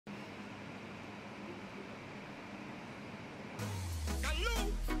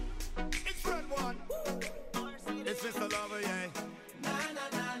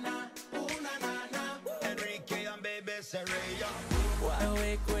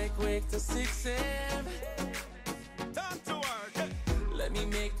Why wake to 6 a.m. Time to work. Let me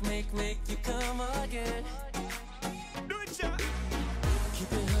make you come again. Do it, yeah.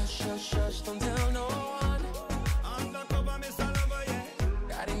 Keep it hush, don't tell no one. Undercover, Mr. Lover, yeah.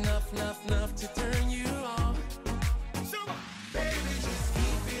 Got enough to turn you on. Super. Baby, just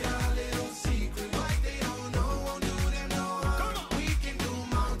keep it a little secret. What they don't know won't do them no harm. We can do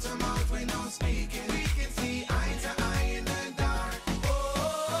mouth to mouth with no speaking. We can see eye to eye in the dark.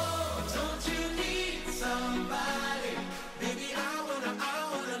 Oh, don't you need somebody? Baby, I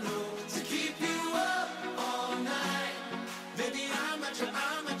wanna know to keep you up all night. Baby, I'm at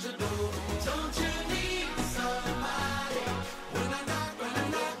your door. Don't you need somebody? When I knock, when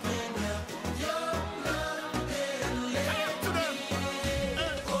your love and let me in.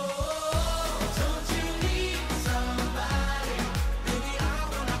 Oh, don't you need somebody? Baby, I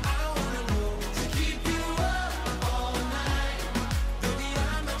wanna know to keep you up all night. Baby,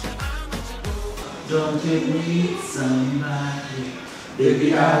 I'm at your door. Don't you need somebody?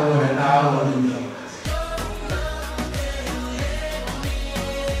 Baby, I wanna know.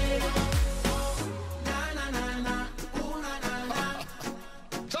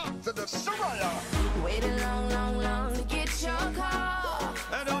 Talk to the Soraya. Waited long to get your call.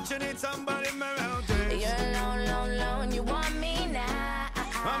 And don't you need somebody around you? You're alone, you want me now.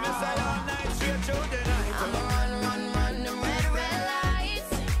 I'm inside all night, straight to the night. I'm run the red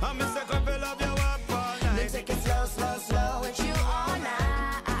lights. I'm Mr. Couple of you up all Then night. take it slow with you all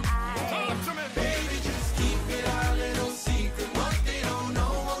night. Talk to me, Baby, just keep it a little secret. What they don't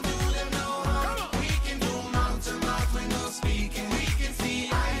know won't do them no harm. We can do mouth to mouth with no speaking. We can see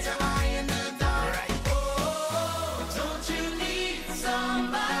eye to eye in the dark. Oh, don't you need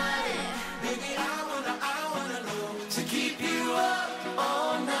somebody? Baby, I wanna know to keep you up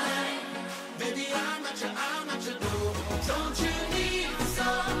all night. Baby, I'm at your door. Don't you need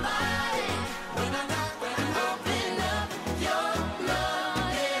somebody? When I knock, open up your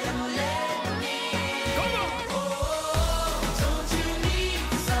love and let me in. Oh, don't you need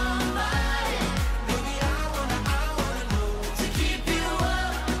somebody? Baby, I wanna know to keep you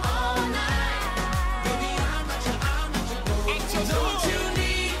up all night. Baby, I'm at your door. Don't you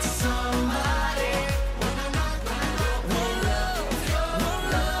need somebody? When I knock, open up your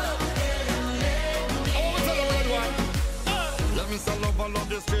love and let me in. yeah, Mr. Lover,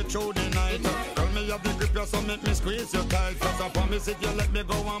 love you straight through the night. Tell me you have the grip, you so make me squeeze you tight. Cause I promise if you let me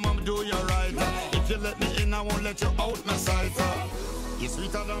go, I'ma do you right. If you let me in, I won't let you out my sight. You're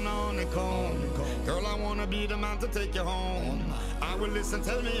sweeter than a honeycomb. Girl, I wanna be the man to take you home. I will listen,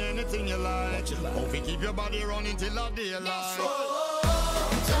 tell me anything you like. Hope you keep your body running till the daylight.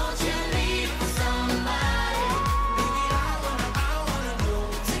 Oh, don't you